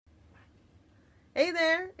Hey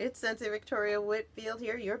there, it's Sensei Victoria Whitfield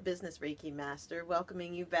here, your business Reiki master,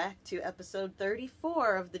 welcoming you back to episode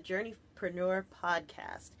 34 of the Journeypreneur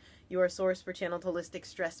podcast, your source for channeled holistic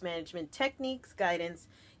stress management techniques, guidance,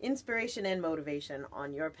 inspiration, and motivation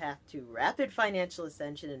on your path to rapid financial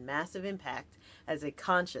ascension and massive impact as a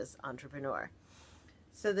conscious entrepreneur.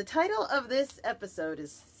 So the title of this episode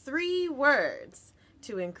is 3 words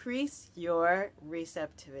to increase your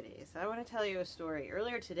receptivity. So I want to tell you a story.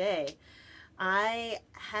 Earlier today, I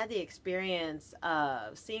had the experience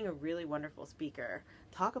of seeing a really wonderful speaker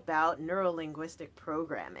talk about neuro-linguistic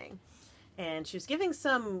programming. And she was giving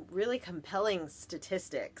some really compelling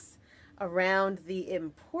statistics around the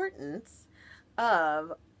importance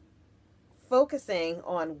of focusing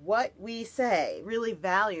on what we say, really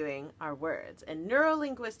valuing our words. And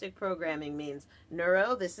neuro-linguistic programming means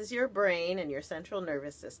neuro, this is your brain and your central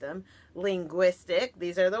nervous system. Linguistic,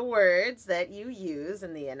 these are the words that you use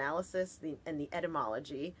in the analysis and the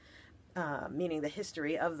etymology, meaning the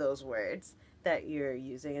history of those words that you're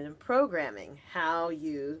using. And in programming, how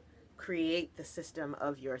you create the system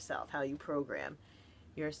of yourself, how you program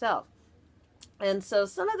yourself. And so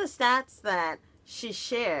some of the stats that she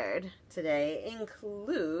shared today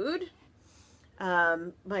include,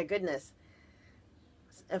 my goodness,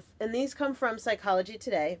 and these come from Psychology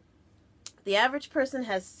Today. The average person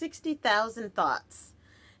has 60,000 thoughts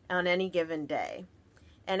on any given day.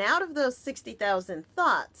 And out of those 60,000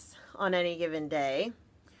 thoughts on any given day,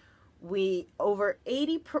 over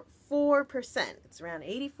 84%, it's around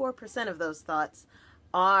 84% of those thoughts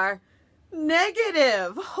are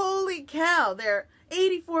negative. Holy cow, they're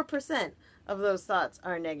 84% of those thoughts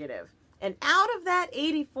are negative. And out of that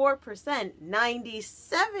 84%,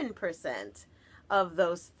 97% of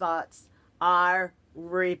those thoughts are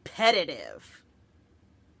repetitive.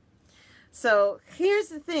 So here's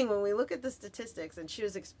the thing, when we look at the statistics, and she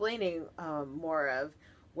was explaining more of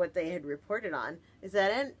what they had reported on, is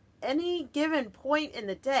that at any given point in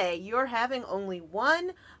the day, you're having only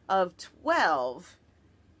one of 12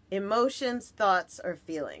 emotions, thoughts, or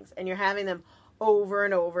feelings, and you're having them over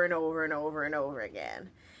and over and over and over and over again.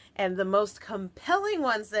 And the most compelling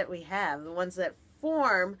ones that we have, the ones that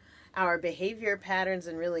form our behavior patterns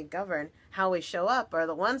and really govern how we show up, are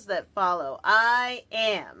the ones that follow I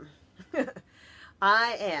am.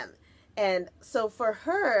 I am. And so for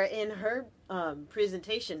her, in her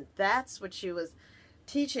presentation, that's what she was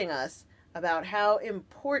teaching us about, how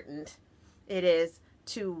important it is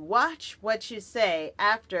to watch what you say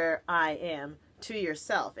after I am to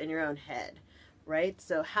yourself in your own head, right?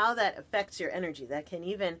 So how that affects your energy, that can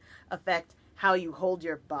even affect how you hold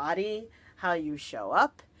your body, how you show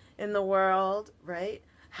up in the world, right?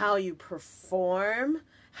 How you perform,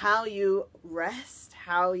 how you rest,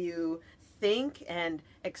 how you think and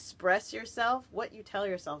express yourself. What you tell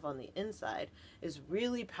yourself on the inside is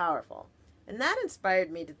really powerful. And that inspired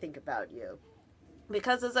me to think about you.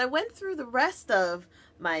 Because as I went through the rest of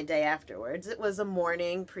my day afterwards, it was a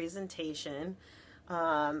morning presentation.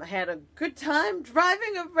 I had a good time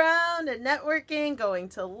driving around and networking, going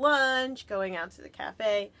to lunch, going out to the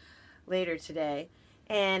cafe later today.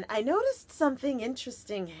 And I noticed something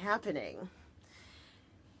interesting happening.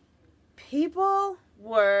 People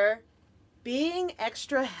were being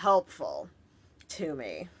extra helpful to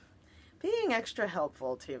me.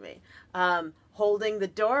 Holding the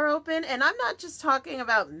door open, and I'm not just talking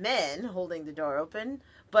about men holding the door open,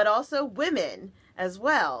 but also women as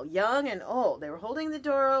well, young and old. They were holding the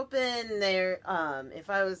door open. They're, if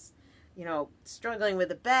I was, struggling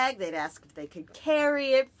with a bag, they'd ask if they could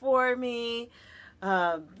carry it for me.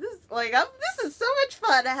 This is so much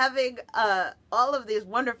fun having all of these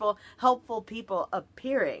wonderful, helpful people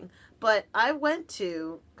appearing. But I went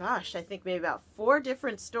to, I think maybe about 4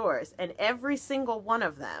 different stores, and every single one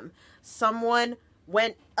of them, someone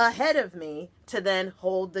went ahead of me to then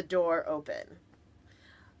hold the door open.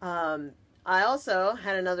 I also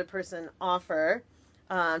had another person offer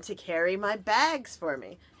to carry my bags for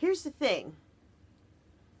me. Here's the thing,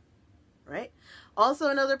 right? Also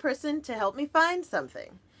another person to help me find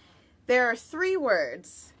something. There are 3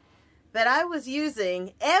 words that I was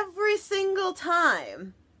using every single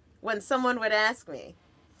time when someone would ask me.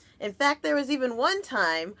 In fact, there was even one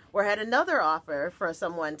time where I had another offer for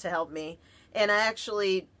someone to help me, and I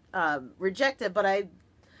actually rejected, but I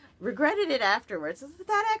regretted it afterwards.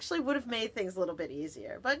 That actually would have made things a little bit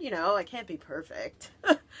easier. But, I can't be perfect,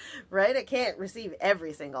 right? I can't receive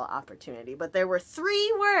every single opportunity. But there were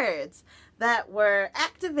 3 words that were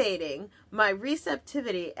activating my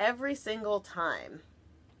receptivity every single time.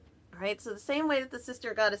 Right? So the same way that the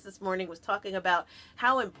sister goddess this morning was talking about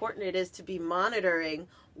how important it is to be monitoring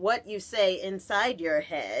what you say inside your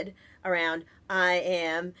head around I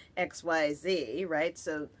am XYZ, right?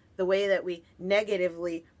 So the way that we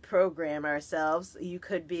negatively program ourselves, you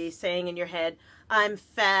could be saying in your head, I'm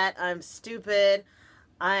fat, I'm stupid,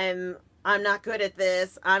 I'm not good at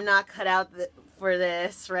this, I'm not cut out for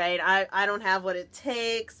this, right? I don't have what it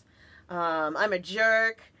takes, I'm a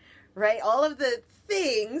jerk, right? All of the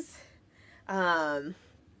things, I'm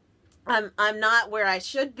not where I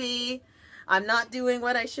should be, I'm not doing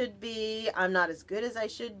what I should be, I'm not as good as I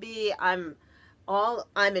should be, I'm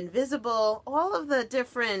invisible, all of the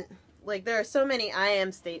different, like, there are so many I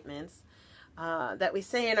am statements that we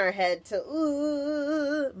say in our head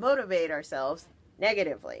to motivate ourselves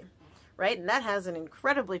negatively, right? And that has an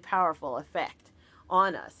incredibly powerful effect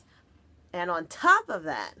on us. And on top of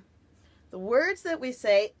that, the words that we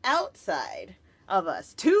say outside of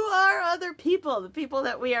us to our other people, the people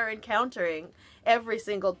that we are encountering every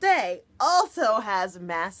single day, also has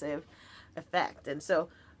massive effect. And so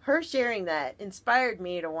her sharing that inspired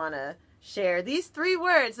me to want to share these 3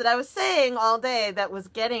 words that I was saying all day that was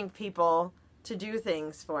getting people to do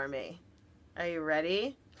things for me. Are you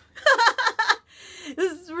ready?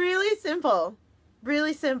 This is really simple.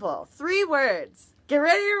 Really simple. 3 words. Get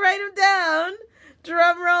ready to write them down.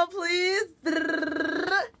 Drum roll, please.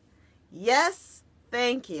 Yes,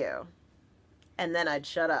 thank you. And then I'd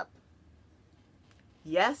shut up.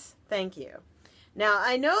 Yes, thank you. Now,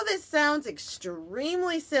 I know this sounds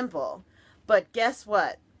extremely simple, but guess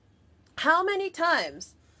what? How many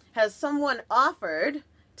times has someone offered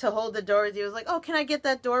to hold the door with you? It was like, oh, can I get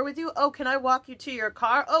that door with you? Oh, can I walk you to your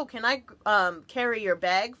car? Oh, can I carry your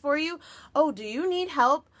bag for you? Oh, do you need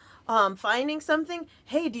help finding something?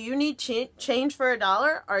 Hey, do you need change for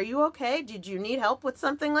 $1? Are you okay? Did you need help with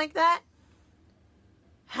something like that?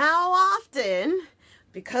 How often,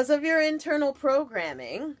 because of your internal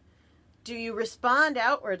programming, do you respond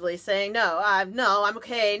outwardly saying, no, I'm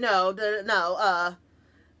okay, no,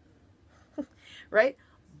 right?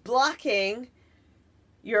 Blocking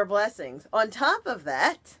your blessings. On top of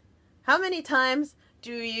that, how many times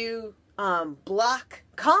do you block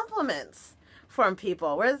compliments from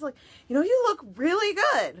people? Where it's like, you look really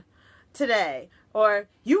good today. Or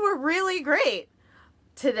you were really great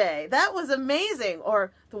today. That was amazing.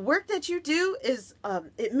 Or the work that you do is,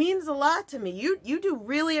 it means a lot to me. You do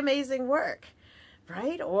really amazing work,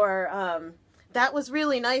 right? Or that was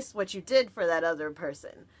really nice what you did for that other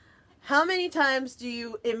person. How many times do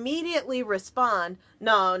you immediately respond,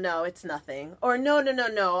 no, it's nothing. Or no,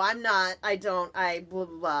 I'm not, I don't, I blah,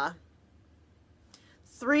 blah, blah.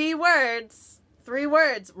 3 words.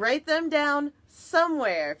 Write them down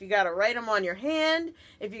somewhere. If you got to write them on your hand,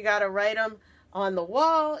 if you got to write them on the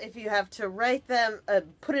wall, if you have to write them,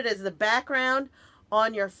 put it as the background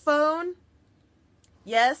on your phone.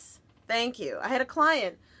 Yes, thank you. I had a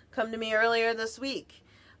client come to me earlier this week.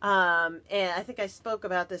 And I think I spoke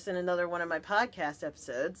about this in another one of my podcast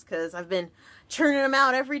episodes because I've been churning them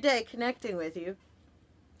out every day, connecting with you.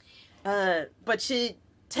 But she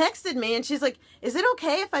texted me and she's like, is it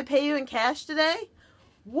okay if I pay you in cash today?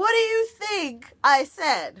 What do you think I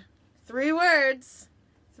said? 3 words.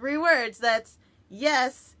 3 words. That's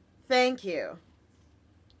yes, thank you.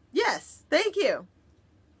 Yes, thank you.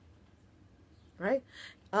 Right?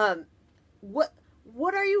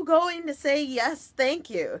 What are you going to say yes, thank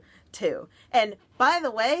you to? And by the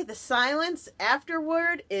way, the silence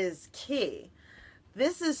afterward is key.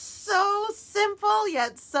 This is so simple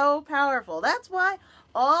yet so powerful. That's why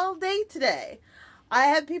all day today I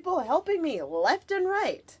had people helping me left and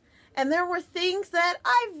right. And there were things that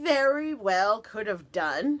I very well could have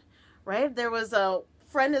done, right? There was a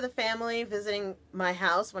friend of the family visiting my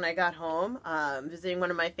house when I got home, visiting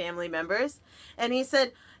one of my family members. And he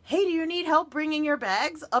said, hey, do you need help bringing your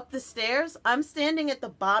bags up the stairs? I'm standing at the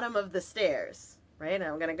bottom of the stairs, right? And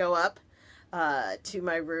I'm going to go up to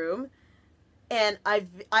my room. And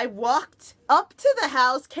I walked up to the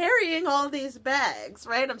house carrying all these bags,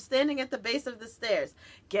 right? I'm standing at the base of the stairs.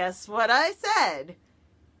 Guess what I said?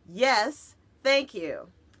 Yes, thank you.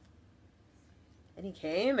 And he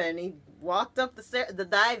came and he walked up the stairs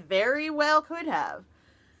that I very well could have.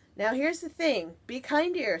 Now, here's the thing. Be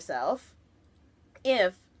kind to yourself.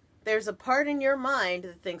 If there's a part in your mind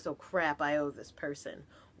that thinks, oh crap, I owe this person.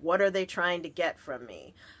 What are they trying to get from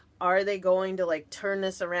me? Are they going to turn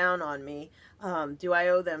this around on me? Do I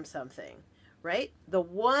owe them something? Right? The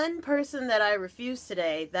one person that I refuse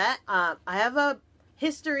today, that I have a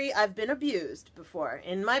history, I've been abused before.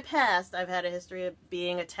 In my past, I've had a history of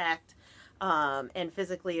being attacked and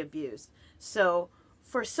physically abused. So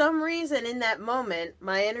for some reason in that moment,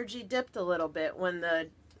 my energy dipped a little bit when the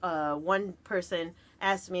one person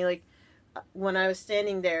asked me, when I was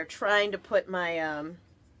standing there trying to put my,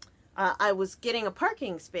 I was getting a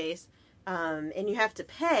parking space, and you have to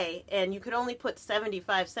pay, and you could only put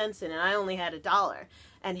 75 cents in, and I only had $1.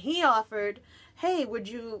 And he offered, hey, would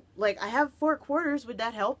you, I have 4 quarters, would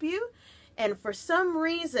that help you? And for some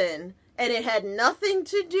reason, and it had nothing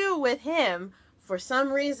to do with him, for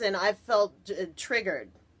some reason I felt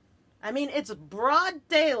triggered. I mean, it's broad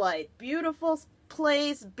daylight, beautiful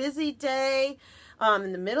place, busy day,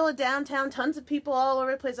 in the middle of downtown, tons of people all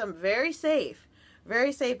over the place. I'm very safe,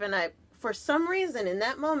 and for some reason, in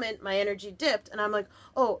that moment, my energy dipped, and I'm like,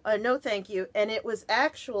 oh, no thank you, and it was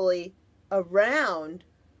actually around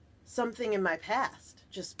something in my past,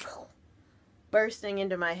 just bursting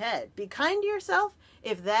into my head. Be kind to yourself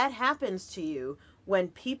if that happens to you when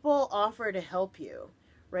people offer to help you,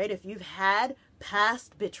 right? If you've had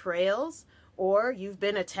past betrayals or you've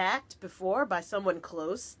been attacked before by someone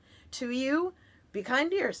close to you, be kind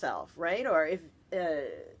to yourself, right? Or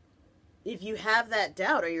if you have that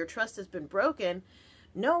doubt or your trust has been broken,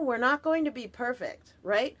 no, we're not going to be perfect,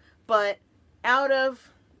 right? But out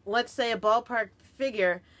of, let's say, a ballpark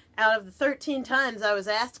figure, out of the 13 times I was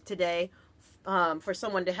asked today for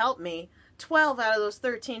someone to help me, 12 out of those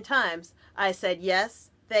 13 times I said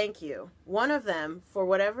yes, thank you. One of them, for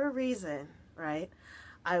whatever reason, right,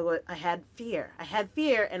 I had fear. I had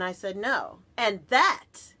fear and I said no. And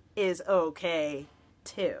that is okay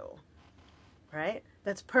too, right?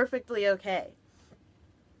 That's perfectly okay.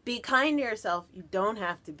 Be kind to yourself. You don't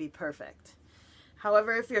have to be perfect.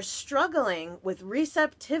 However, if you're struggling with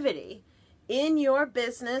receptivity in your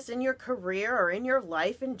business, in your career, or in your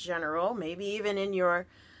life in general, maybe even in your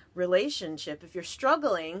relationship, if you're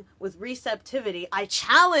struggling with receptivity, I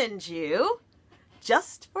challenge you,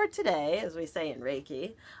 just for today, as we say in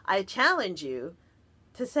Reiki, I challenge you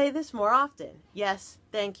to say this more often. Yes,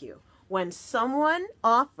 thank you. When someone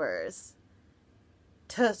offers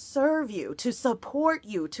to serve you, to support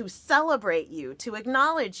you, to celebrate you, to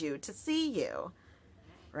acknowledge you, to see you,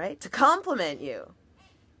 right? To compliment you,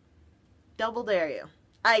 double dare you.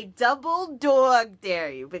 I double dog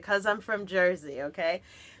dare you because I'm from Jersey, okay?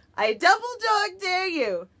 I double dog dare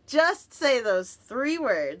you. Just say those 3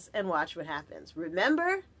 words and watch what happens.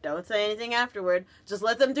 Remember, don't say anything afterward. Just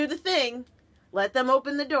let them do the thing. Let them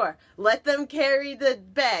open the door. Let them carry the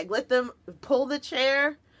bag. Let them pull the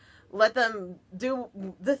chair. Let them do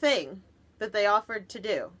the thing that they offered to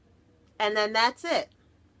do. And then that's it.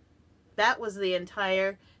 That was the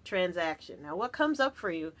entire transaction. Now, what comes up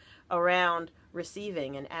for you around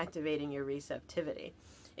receiving and activating your receptivity?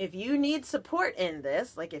 If you need support in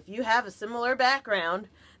this, like if you have a similar background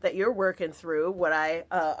that you're working through,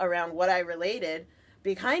 around what I related,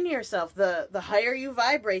 be kind to yourself. The higher you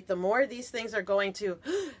vibrate, the more these things are going to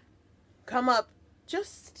come up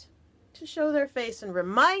just to show their face and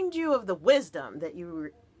remind you of the wisdom that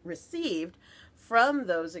you received from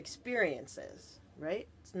those experiences, right?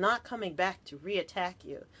 It's not coming back to reattack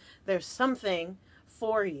you. There's something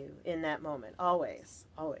for you in that moment. Always,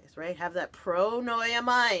 right? Have that pronoia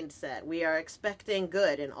mindset. We are expecting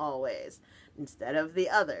good in all ways instead of the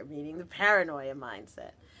other, meaning the paranoia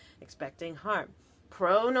mindset, expecting harm.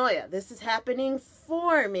 Pronoia. This is happening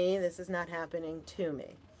for me. This is not happening to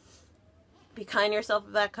me. Be kind to yourself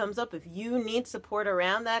if that comes up. If you need support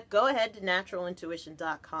around that, go ahead to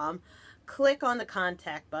naturalintuition.com. Click on the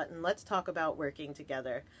contact button. Let's talk about working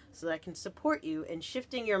together so that I can support you in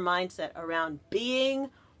shifting your mindset around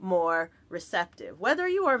being more receptive, whether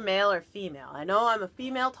you are male or female. I know I'm a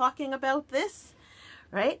female talking about this,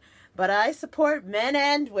 right? But I support men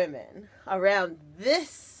and women around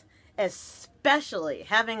this, especially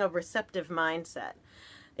having a receptive mindset.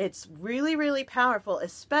 It's really, really powerful,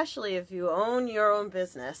 especially if you own your own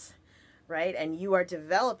business, right? And you are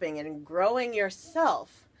developing and growing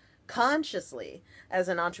yourself consciously as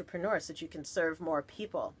an entrepreneur so that you can serve more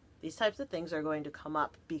people. These types of things are going to come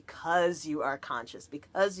up because you are conscious,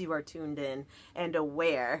 because you are tuned in and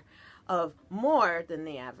aware of more than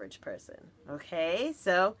the average person. Okay,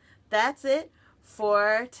 so that's it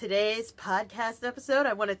for today's podcast episode.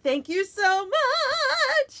 I want to thank you so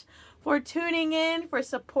much for tuning in, for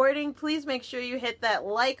supporting. Please make sure you hit that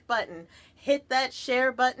like button, hit that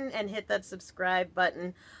share button, and hit that subscribe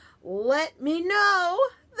button. Let me know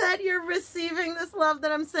that you're receiving this love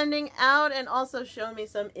that I'm sending out, and also show me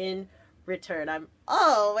some in return. I'm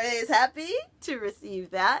always happy to receive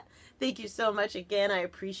that. Thank you so much again. I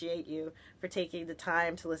appreciate you for taking the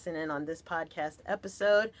time to listen in on this podcast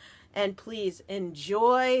episode. And please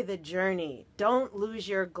enjoy the journey. Don't lose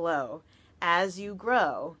your glow as you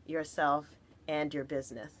grow yourself and your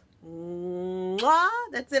business. Mwah!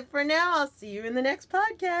 That's it for now. I'll see you in the next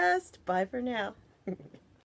podcast. Bye for now.